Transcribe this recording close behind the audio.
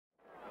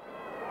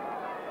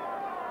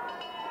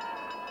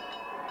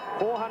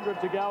400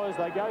 to go as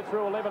they go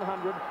through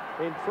 1100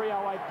 in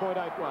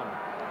 3:08.81.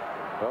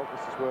 Well,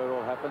 this is where it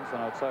all happens,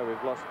 and I'd say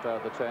we've lost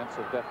the chance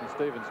of Daphne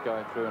Stevens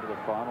going through into the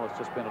final. It's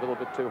just been a little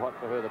bit too hot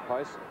for her, the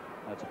pace.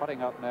 And it's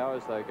hotting up now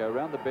as they go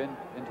round the bend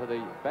into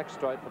the back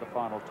straight for the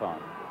final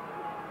time.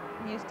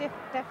 Yes,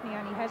 Daphne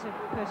only has a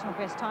personal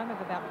best time of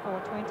about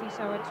 4:20,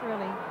 so it's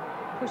really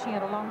pushing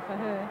it along for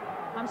her.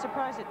 I'm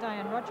surprised that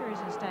Dianne Rodger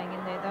isn't staying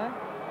in there, though.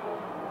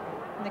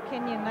 And the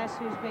Kenyan lass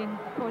who's been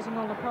causing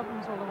all the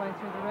problems all the way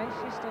through the race,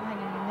 she's still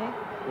hanging in there.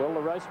 Well,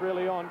 the race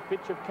really on.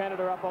 Fitch of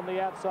Canada up on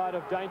the outside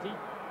of Dainty.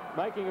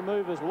 Making a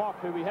move is Locke,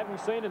 who we hadn't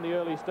seen in the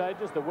early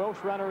stages. The Welsh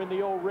runner in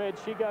the all-red.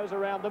 She goes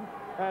around them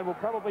and will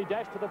probably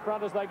dash to the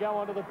front as they go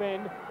onto the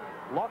bend.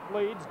 Locke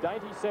leads,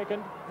 Dainty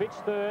second, Fitch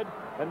third,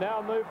 and now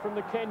a move from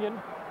the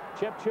Kenyan,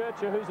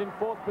 Chepchirchir, who's in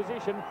fourth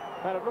position.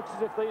 And it looks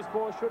as if these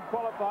four should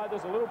qualify.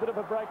 There's a little bit of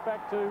a break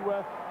back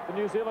to the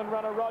New Zealand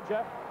runner,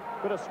 Rodger.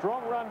 But a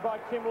strong run by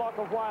Kim Locke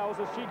of Wales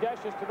as she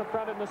dashes to the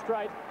front in the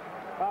straight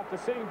after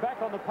sitting back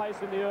on the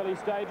pace in the early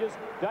stages.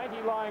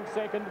 Dainty lying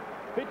second,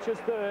 Fitch is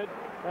third,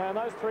 and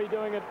those three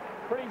doing it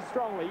pretty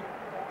strongly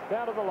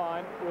down to the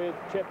line, with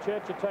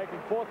Chepchirchir taking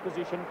fourth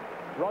position,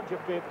 Rodger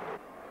fifth.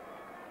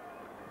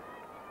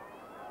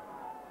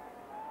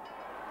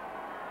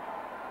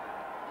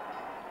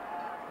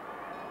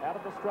 Out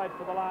of the straight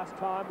for the last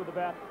time with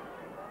about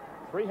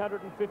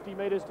 350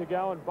 metres to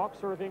go, and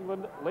Boxer of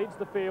England leads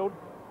the field.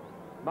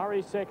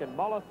 Murray second,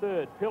 Moller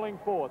third, Pilling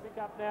fourth. Pick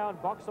up now,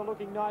 and Boxer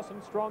looking nice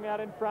and strong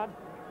out in front.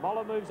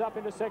 Moller moves up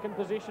into second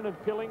position,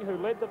 and Pilling, who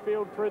led the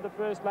field through the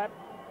first lap,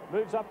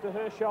 moves up to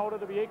her shoulder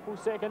to be equal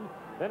second.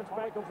 Then it's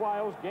Hollick of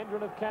Wales,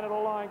 Gendron of Canada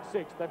lying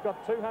sixth. They've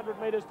got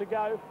 200 metres to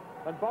go,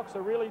 and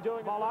Boxer really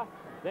doing Moller.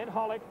 Then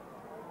Hollick.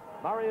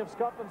 Murray of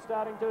Scotland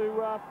starting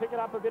to pick it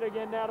up a bit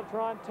again now to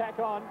try and tack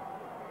on.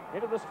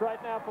 Into the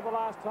straight now for the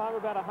last time,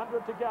 about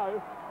 100 to go.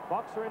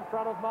 Boxer in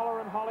front of Moller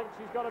and Hollick.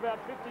 She's got about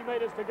 50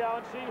 metres to go,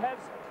 and she has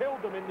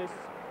killed them in this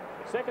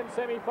second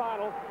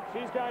semi-final.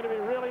 She's going to be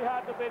really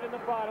hard to beat in the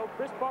final.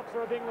 Chris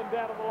Boxer of England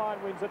down to the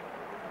line wins it.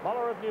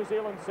 Moller of New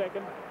Zealand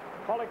second.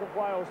 Hollick of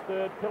Wales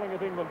third. Pilling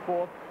of England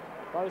fourth.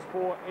 Those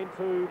four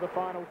into the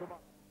final tomorrow.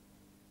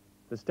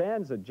 The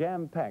stands are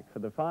jam-packed for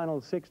the final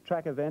 6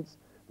 track events,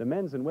 the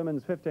men's and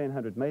women's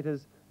 1500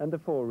 metres and the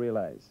 4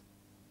 relays.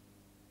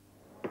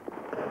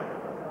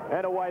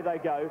 And away they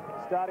go,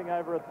 starting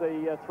over at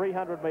the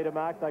 300-metre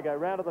mark. They go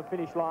round to the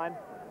finish line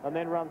and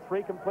then run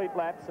 3 complete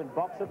laps. And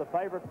Boxer, the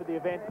favourite for the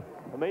event,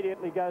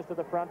 immediately goes to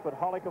the front, but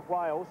Hollick of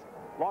Wales,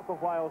 Locke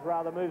of Wales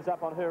rather, moves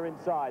up on her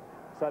inside.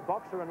 So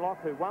Boxer and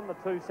Locke, who won the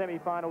 2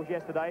 semi-finals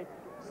yesterday,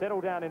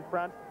 settle down in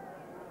front,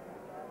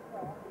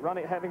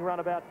 having run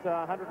about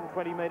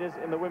 120 metres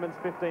in the women's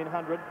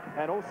 1500.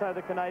 And also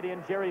the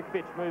Canadian Gerry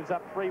Fitch moves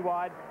up 3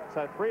 wide.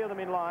 So 3 of them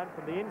in line.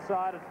 From the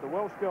inside, it's the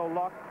Welsh girl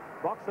Locke,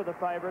 Boxer the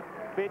favourite,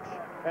 Fitch,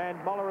 and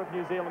Moller of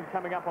New Zealand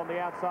coming up on the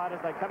outside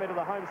as they come into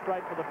the home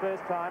straight for the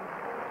first time,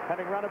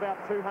 having run about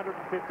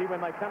 250.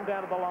 When they come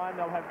down to the line,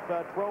 they'll have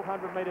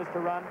 1,200 metres to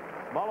run.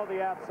 Moller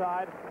the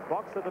outside,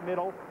 Boxer the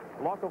middle,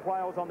 Locke of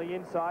Wales on the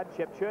inside,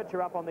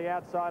 Chepchirchir up on the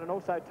outside, and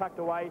also tucked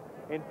away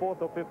in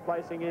 4th or 5th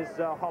placing is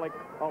Hollick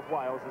of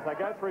Wales as they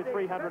go through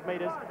 300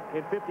 metres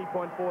in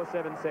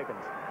 50.47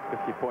 seconds.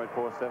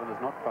 50.47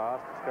 is not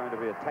fast. It's going to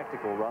be a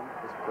tactical run,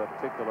 this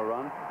particular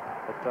run.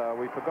 But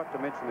we forgot to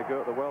mention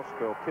the Welsh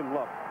girl, Kim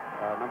Locke,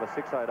 number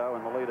 680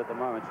 in the lead at the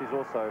moment. She's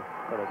also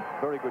got a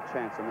very good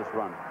chance in this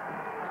run.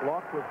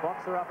 Locke with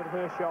Boxer up at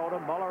her shoulder,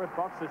 Moller at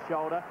Boxer's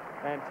shoulder,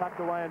 and tucked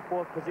away in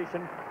 4th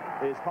position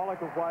is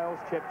Hollick of Wales,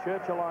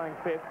 Chepchirchir lying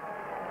 5th.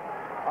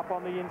 Up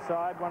on the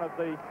inside, one of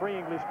the 3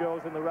 English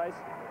girls in the race,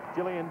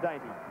 Gillian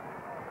Dainty.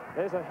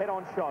 There's a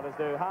head-on shot as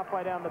they're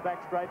halfway down the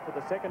back straight for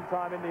the second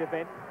time in the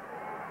event.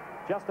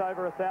 Just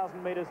over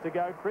 1,000 metres to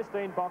go.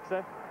 Christine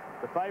Boxer,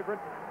 the favourite.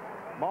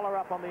 Moller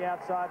up on the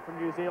outside from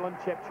New Zealand.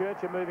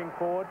 Chepchirchir moving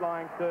forward,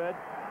 lying 3rd.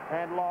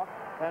 And Locke.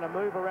 And a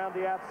move around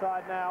the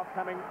outside now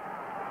coming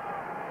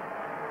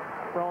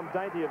from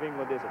Dainty of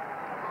England, is it?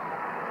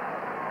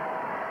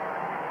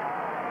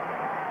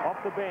 Off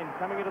the bend,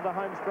 coming into the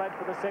home straight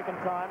for the second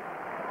time.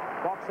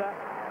 Boxer,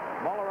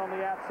 Moller on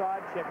the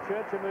outside.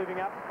 Chepchirchir moving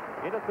up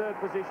into 3rd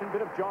position.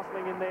 Bit of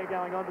jostling in there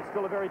going on, but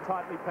still a very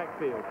tightly packed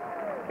field.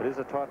 It is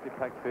a tightly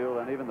packed field,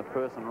 and even the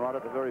person right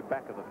at the very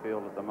back of the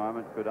field at the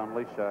moment could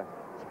unleash a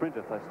sprint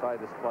if they stay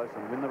this close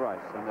and win the race.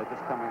 And they're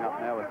just coming up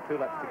now with 2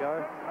 laps to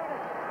go,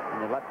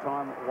 and the lap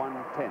time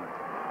 1:10.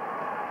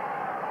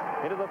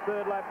 Into the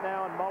 3rd lap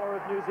now, and Moller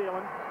of New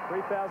Zealand,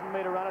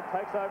 3,000-metre runner,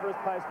 takes over as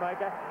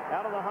pacemaker.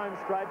 Out of the home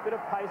straight, bit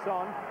of pace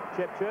on.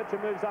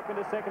 Chepchirchir moves up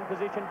into 2nd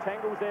position,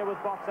 tangles there with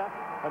Boxer,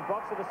 and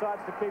Boxer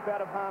decides to keep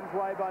out of harm's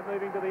way by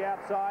moving to the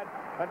outside.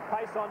 And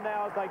pace on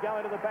now as they go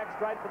into the back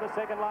straight for the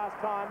second last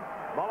time.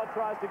 Moller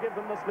tries to give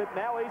them the slip,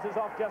 now eases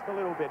off just a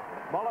little bit.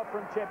 Moller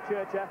from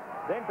Chepchirchir,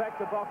 then back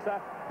to Boxer.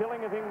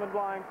 Pilling of England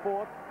lying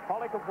 4th.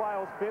 Hollick of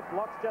Wales 5th.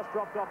 Locke's just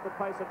dropped off the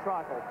pace a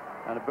trifle.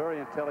 And a very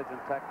intelligent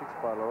tactics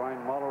by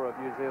Lorraine Moller of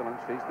New Zealand.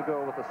 She's the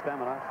girl with the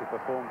stamina. She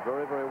performed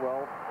very, very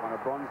well. Won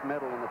a bronze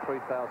medal in the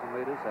 3,000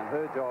 metres, and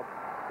her job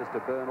is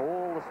to burn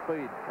all the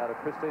speed out of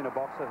Christina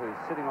Boxer, who's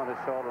sitting on his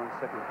shoulder in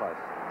second place.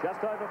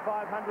 Just over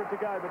 500 to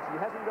go, but she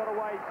hasn't got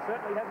away,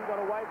 certainly hasn't got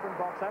away from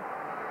Boxer.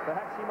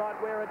 Perhaps she might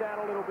wear her down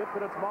a little bit,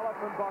 but it's Moller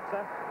from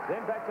Boxer.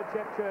 Then back to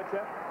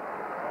Chepchirchir.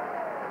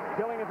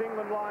 Pilling of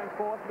England lying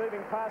fourth,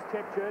 moving past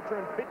Chepchirchir,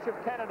 and Fitch of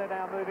Canada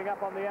now moving up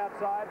on the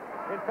outside.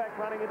 In fact,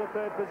 running into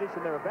third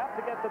position. They're about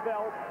to get the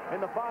bell in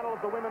the final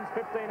of the women's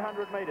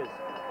 1500 metres.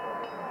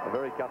 A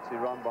very gutsy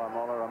run by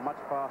Moller, a much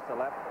faster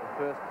lap.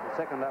 The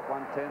second lap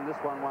 1:10, this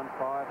one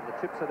 1:05, and the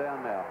chips are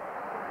down now.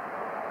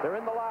 They're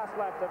in the last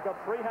lap. They've got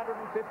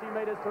 350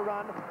 metres to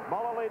run.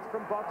 Moller leads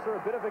from Boxer, a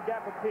bit of a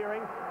gap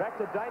appearing. Back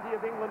to Dainty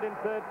of England in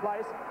third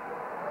place.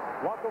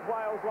 Lock of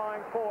Wales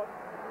lying fourth.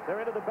 They're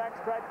into the back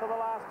straight for the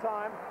last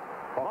time.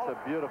 Boxer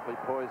beautifully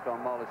poised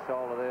on Moller's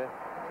shoulder there.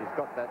 She's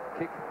got that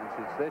kick,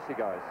 and there she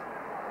goes.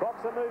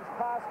 Boxer moves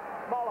past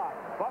Moller.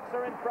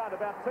 Boxer in front,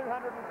 about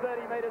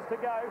 230 metres to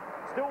go.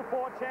 Still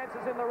 4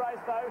 chances in the race,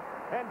 though.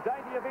 And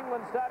Dainty of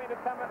England starting to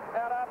come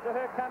out after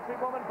her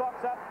countrywoman,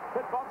 Boxer.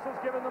 But Boxer's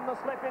given them the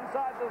slip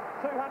inside the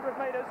 200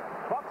 metres.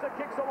 Boxer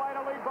kicks away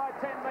to lead by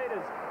 10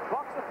 metres.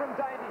 Boxer from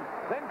Dainty.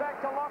 Then back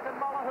to Lock and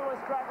Moller, who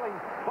are struggling.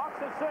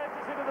 Boxer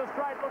surges into the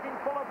straight, looking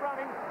full of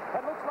running.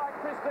 It looks like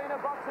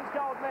Christina Boxer's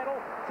gold medal.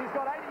 She's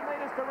got 80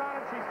 metres to run,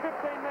 and she's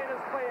 15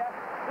 metres clear.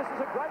 This is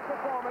a great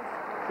performance.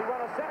 She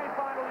won a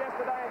semi-final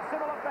yesterday in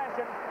similar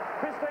fashion.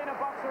 Christina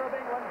Boxer of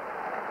England.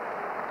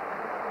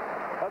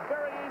 A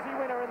very easy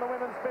winner in the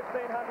women's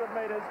 1500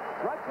 metres.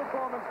 Great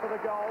performance for the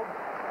gold.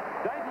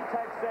 Dainty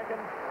takes second,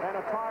 and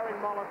a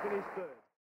tiring Moller finished third.